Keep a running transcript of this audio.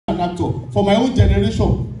actor. For my own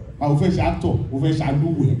generation, I will fetch actor, will fetch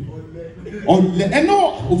Aluwe. And no,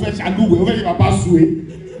 will fetch Aluwe, will fetch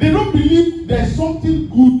Babasue. They don't believe there's something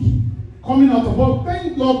good coming out of it.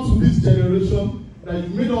 Thank God to this generation that you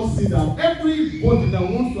made us see that everybody that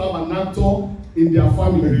wants to have an actor in their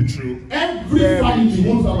family. Very true. Every family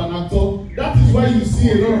wants to have an actor. That is why you see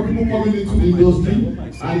a lot of people coming into the industry.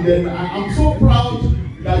 And then I'm so proud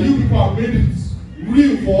that you people have made it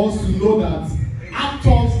real for us to know that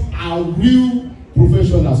actors are real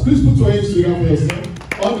professionals. Please put your hands together for yourself.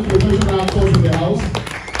 All the professional actors in the house.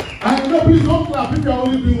 And no, please don't clap if you are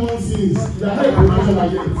only doing one scene. You are not a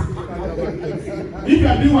professional yet. If you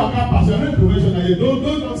are doing one campus, you are not a professional yet. Don't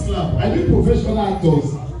just clap. I mean professional actors.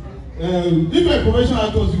 If you are professional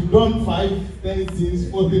actors, you've done 5, 10 scenes,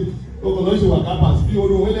 40. Okonoshi wa campus. Bí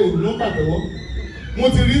olówó lè ló ń pàtẹ́wọ́. Mo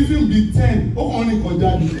ti rí fíìmù bíi 10. Ó kàn ní kọjá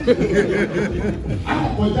ni.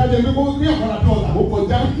 Àwọn kọjá ni ẹgbẹ́ kó ní ọ̀kadà tó ọ̀tà ó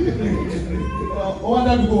kọjá. Ó wá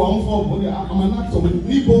dábìí kó wà ń fọ́ ọ̀bọ̀n ní àmà náà sọ̀rọ̀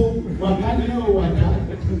níbo wàdá ní wàdá.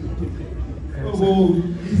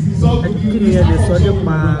 Kí ni ẹ lè sọ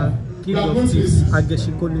nípa King of Thieves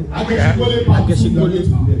Agẹṣinkole?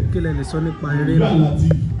 Kí lẹ lè sọ nípa eré náà?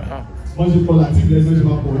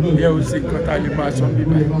 Yẹ o sì kan tá a lè máa sọ bí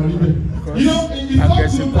báyìí.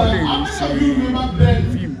 Agẹṣinkole yìí ṣe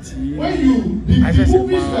fíìmù tí àṣẹ̀ṣẹ̀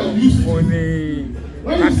máa fún ní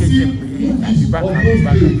pákéjì pé àbí bákan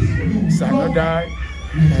it's another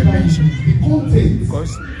dimension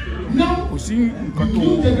because kò sí nǹkan tó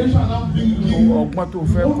ọgbọ́n tó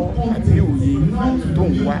fẹ́ kọ́ àti òye tó ń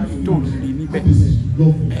wá tó rí níbẹ̀.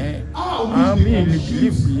 Àwọn míì lè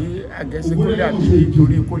believe pé Agẹṣinkole àbí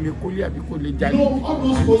torí kólekóle àbí kó lè jáde and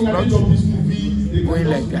it's not going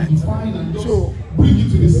like that. So ní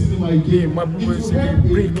ìmọ̀ bíbélì sí ní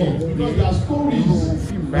bíríkì pé irú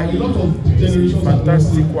fíìmù báyìí is a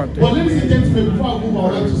fantastic one tó yẹ pé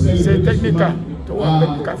ṣe technical tó wà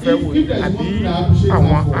pẹ̀lú káfẹ́ wò àbí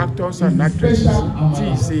àwọn actors and actresses tí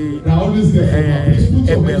ì ṣe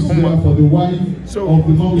ẹgbẹ̀rún mọ́. So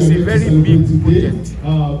it's a very big project.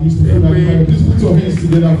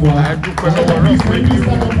 Àdúpẹ́ lọ́wọ́ náà pé kí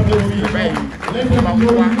wọ́n fi báyìí wọ́n máa ń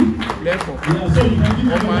wá lẹ́kọ̀ọ́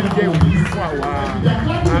wọ́n máa ń jẹ́ òbí fún àwa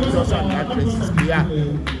actors and actresses bí i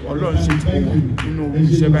Ọlọ́run ṣe tó wọn nínú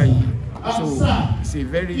iṣẹ́ báyìí. So it's a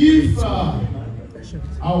very great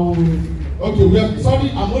okay, we are sorry,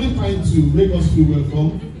 I'm only trying to make us feel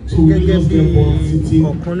welcome. So we just get for sitting.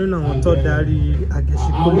 Ọ̀kan nínú àwọn tó darí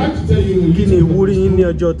Agẹṣinkole. Kí ni ìwúrí yín ní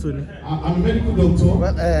ọjọ́ tòní? I'm a medical doctor.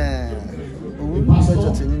 Òun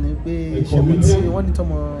lọ́jọ́ tòní ni pé ìṣẹ̀lẹ̀ tí wọ́n ní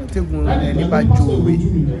tọmọ tẹ́gùn ẹni bá jó òwe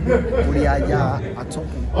orí aya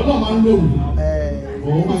àtọ́kùn.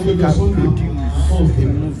 Africa produce a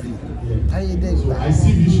movie. Táyé dẹ́gbà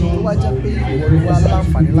tó wá jẹ́ pé ìwọ ló wá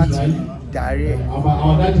láǹfààní láti darí ẹ̀.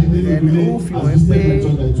 Ẹni ó fi wọ́n pé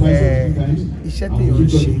iṣẹ́ téèyàn ń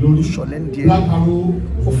ṣe ìṣọ̀lẹ̀ ń di ẹni.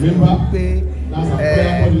 Ó fi wọ́n pé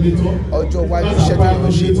ọjọ́ iwájú iṣẹ́ téèyàn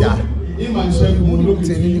ń ṣe dà. Mo ní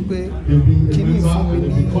tèmi ni pé kí ni fún mi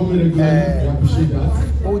ní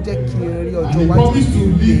ó jẹ́ kí n rí ọjọ́ iwájú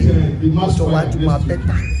pé ọjọ́ iwájú máa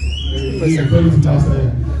bẹ́tà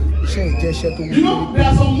iṣẹ́ ìjẹ́ṣẹ́ tó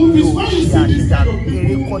wúlò yóò ṣe àṣìdá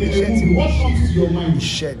eré kọ́ níṣẹ́ tí mo ṣe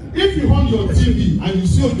iṣẹ́ ni. If you on your TV and you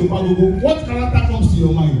see Ojobagogo, what character comes to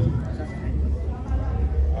your mind?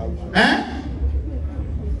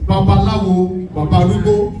 Babalawo,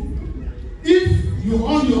 Babarugo. If you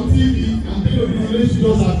on your TV and then your relation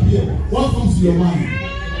just appear, what comes to your mind?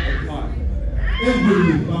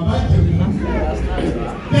 Baba.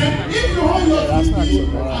 Then if you on your TV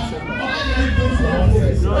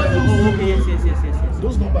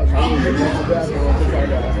those numbers are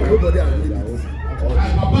nobody has made that.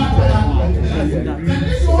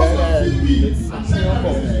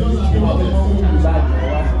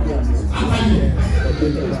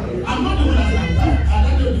 I'm not the one that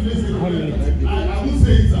I will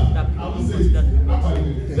say it, sir. I will say it.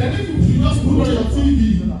 Then if you just put on your TV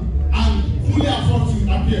and fully afford to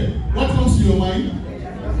appear, what comes to your mind?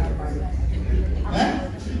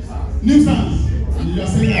 Nuisance. You are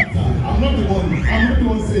saying that I'm not the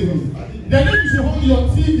one saying it. Then if you hold your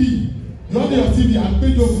TV, you hold your TV and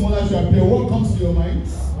pay those mothers to appear, what comes to your mind?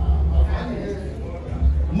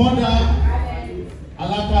 Mother,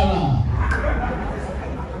 Alakara.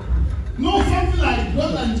 No, something like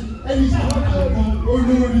that. Any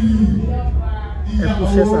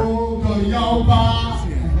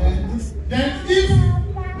then if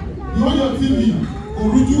you hold your TV,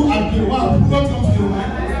 Oruju appear, what comes to your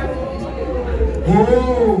mind?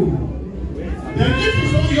 Oh, then if you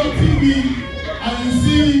show your TV and you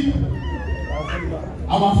see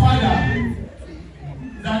our father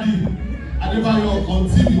that Daddy Adebayo on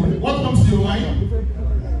TV, what comes to your mind?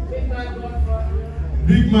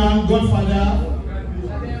 Big man, Godfather.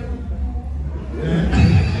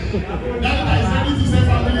 That is ready to say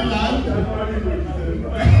family land.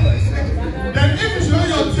 Then if you show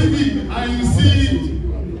your TV and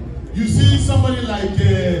you see somebody like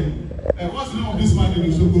what's the name of this man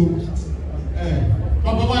in Osogbo?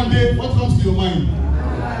 Papa Wande, what comes to your mind?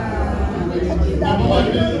 Papa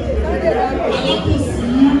Wande, I love to see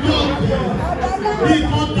you big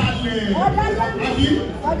contact.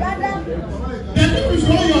 Then if you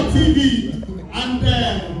show your TV and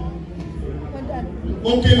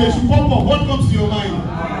okay, let's pop up. What comes to your mind?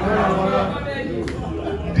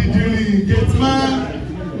 Did you get man?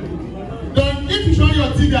 Then if you show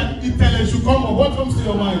your TV and Itele should come up, what comes to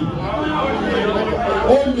your mind?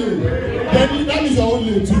 Only. Then that is your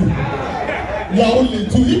only two. You are only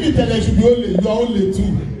two. If Itele should be only, you are only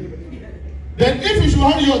two. Then if you should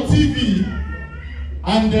have your TV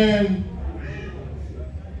and then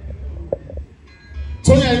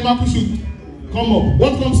Tonya Imaku should come up,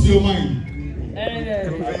 what comes to your mind?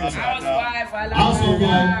 Housewife.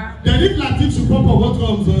 Then if Latif should pop up, what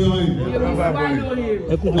comes to your mind?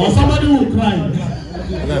 Or somebody will cry.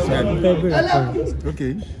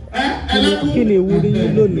 Okay. Kí ni ìwúrí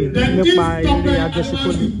yín lónìí nípa eré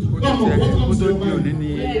Agẹṣinkólé? Ó tó di òní ní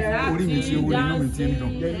orí mi tí owó nínú mi ti ń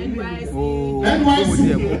dùn. Ó ti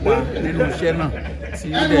ẹ̀ kópa nínú iṣẹ́ náà tí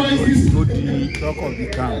ó dẹ̀ tó di lọ́kọ̀ bí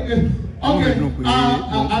kan. Okay,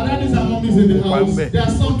 Adonis and mom is in the house.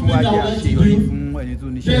 There's something that I would like to do.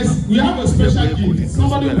 Yes, we have a special gift.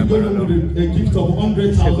 Somebody will go with a gift of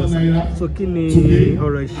 100,000 naira. So kí ni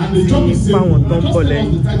ọ̀rọ̀ ìṣítí fáwọn tó ń bọ̀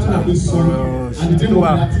lẹ́yìn? Ọ̀rọ̀ ìṣítí tó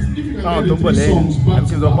wà fáwọn tó ń bọ̀ lẹ́yìn àti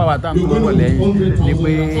kí n sọ pàwọ́ táwọn tó ń bọ̀ lẹ́yìn ni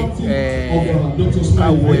pé ká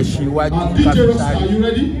wo ẹ̀sìn iwájú ká fi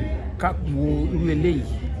sáré ká wo irú eléyìí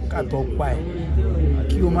ká tọ́ pa ẹ̀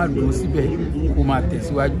kí ó má dúró síbẹ̀ kó máa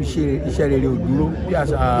tẹ̀síwájú iṣẹ́ rere ò dúró bí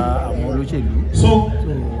àṣà àwọn olóṣèlú.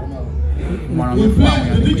 Ìmọ̀ràn mi fún àwọn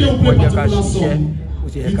èèyàn ni pé ó jẹ́ ká ṣiṣẹ́ ó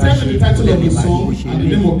ṣe yẹ ká ṣe ó lè lè máa bó ṣe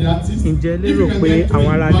lé. Ǹjẹ́ lérò pé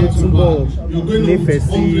àwọn aráalé túbọ̀ nífẹ̀ẹ́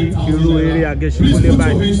sí irú eré Agẹṣinkólé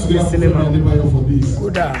báyìí ní sinimá?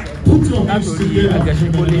 Kódà látòrí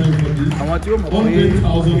Agẹṣinkólé àwọn tí ó mọ̀ pé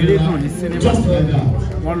eré dùn ní sinimá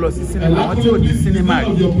wọ́n lọ sí sinimá, àwọn tí ò ní sinimá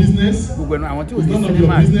rí gbogbo ẹnu àwọn tí ò ní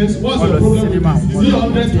sinimá rí wọ́n lọ sí sinimá wọ́n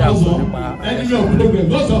lọ sí àgbọ̀ nípa Agẹṣinkólé.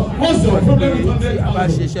 Tí a bá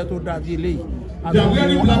ṣe iṣẹ́ tó dàbí eléyìí a fẹ́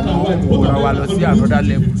kún ọ̀rọ̀ wa lọ sí another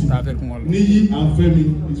level tá a fẹ́ kún wọn lọ. Niyi and Femi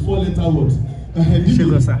is 4-letter words. Ṣé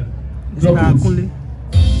gọ́sà? Mr. Akunle,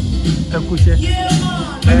 ẹ kú iṣẹ́.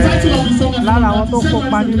 Lára àwọn tó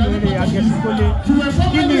kópa nínú eré Agẹṣinkólé,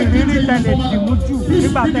 kí ni ìrírí tẹ̀lé dìmú jù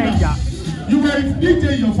nígbà tẹ̀ ń jà? You were a DJ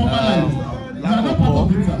in your former life. Lákọ̀ọ́kọ́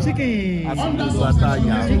àsìkò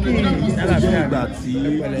àtàyà ó jẹ́ ìgbà tí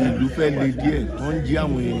ìlú fẹ́ le díẹ̀ tó ń jí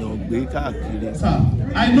àwọn èèyàn gbé káàkiri.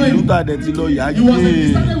 Ìlú tàdé ti lọ yá yé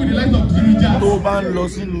tó bá ń lọ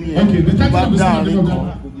sínú yẹn tó bá dáàrin kan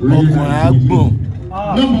ọkàn á gbọ̀n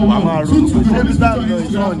wà máa rò ó ṣé bí táwọn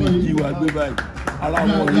náà ní kí wàá gbé báyìí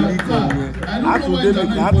aláwọ̀ ìrírí kan yẹn látòdé lè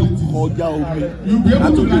ká tó kọjá omi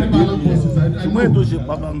látòdé dé nìyẹn ṣùgbọ́n ètò ṣe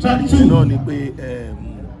pàpàǹbarì náà ni pé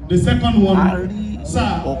the second one,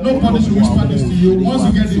 sir, nobody should whisper this to you. Once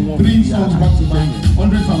you get the 3 songs back to back,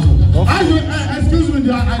 100,000. Excuse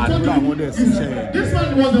me, I told you, this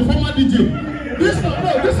one was a former DJ. This one,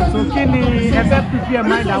 no, this one. So kí ni ẹ fẹ́ prepare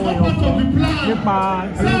mind àwọn èèyàn fún nípa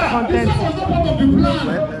irú content? púpọ̀ nú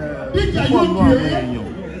àwọn èèyàn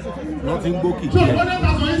lọ ti ń gbókìkí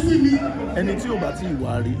ẹni tí ò bá tí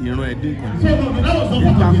ìwà rí ìran ẹ̀dín kan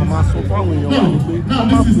nígbà kan máa sọ fáwọn èèyàn wà ní pé wọ́n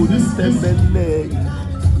máa fojú tẹ́ńbẹ́lẹ̀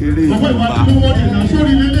eré Yorùbá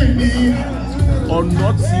ọ̀nà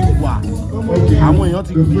ti wà àwọn èèyàn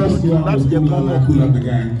ti gbìyànjú láti jẹ́ kọ́ mọ̀ pé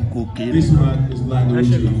kò kéré.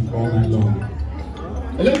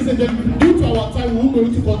 Ladies and gentlemen, due to our time, we won't be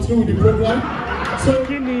able to continue with the program. So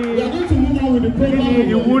we are going to move on with the program. Kí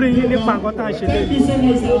ni ìwúrí yín nípa nǹkan tá a ṣe lé? Thank you so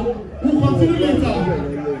much, sir. We'll continue later.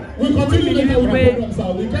 We'll continue later with the program, sir.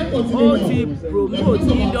 We can't continue now. Ó ti promote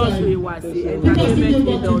industry wa sí entertainment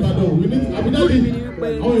industry. Orí mi ni wípé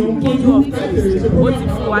king of thieves ó ti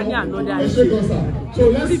fún wa ní another ṣe.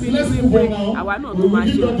 Orí mi ni wípé àwa náà tó máa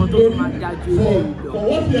ṣe nǹkan tó tún máa dájú ilé ìlọ.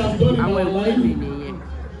 Àwọn ìwúrí mi nìyẹn.